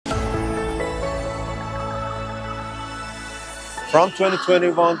From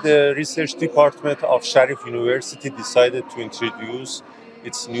 2021, the research department of Sharif University decided to introduce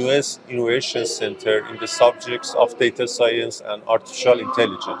its newest innovation center in the subjects of data science and artificial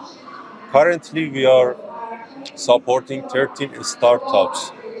intelligence. Currently, we are supporting 13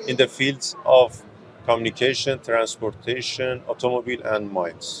 startups in the fields of communication, transportation, automobile, and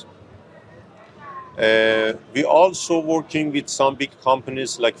mines. We also working with some big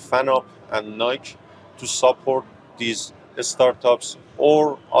companies like FANUP and Nike to support these startups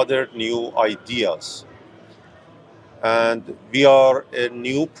or other new ideas. And we are a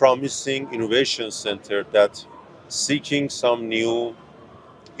new promising innovation center that seeking some new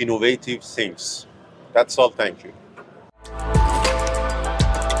innovative things. That's all. Thank you.